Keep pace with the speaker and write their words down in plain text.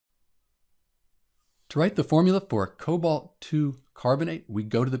To write the formula for cobalt 2 carbonate, we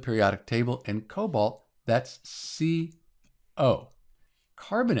go to the periodic table, and cobalt, that's CO.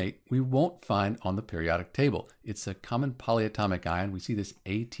 Carbonate, we won't find on the periodic table. It's a common polyatomic ion. We see this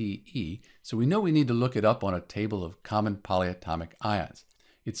ATE, so we know we need to look it up on a table of common polyatomic ions.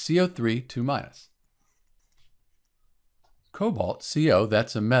 It's CO3 2-. Cobalt, CO,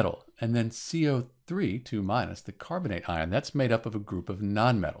 that's a metal, and then CO3 2-, the carbonate ion, that's made up of a group of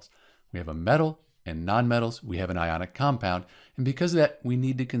nonmetals. We have a metal and nonmetals, we have an ionic compound, and because of that, we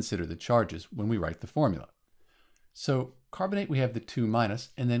need to consider the charges when we write the formula. So carbonate, we have the 2-,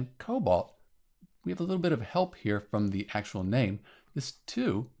 and then cobalt, we have a little bit of help here from the actual name. This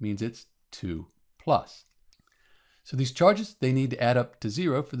 2 means it's 2+. So these charges, they need to add up to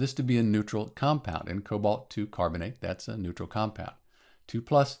 0 for this to be a neutral compound. And cobalt 2 carbonate, that's a neutral compound. 2+,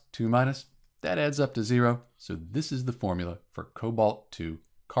 2-, that adds up to 0. So this is the formula for cobalt 2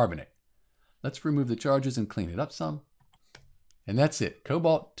 carbonate. Let's remove the charges and clean it up some. And that's it,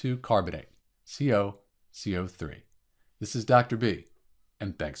 cobalt 2 carbonate, CoCO3. This is Dr. B,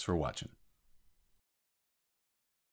 and thanks for watching.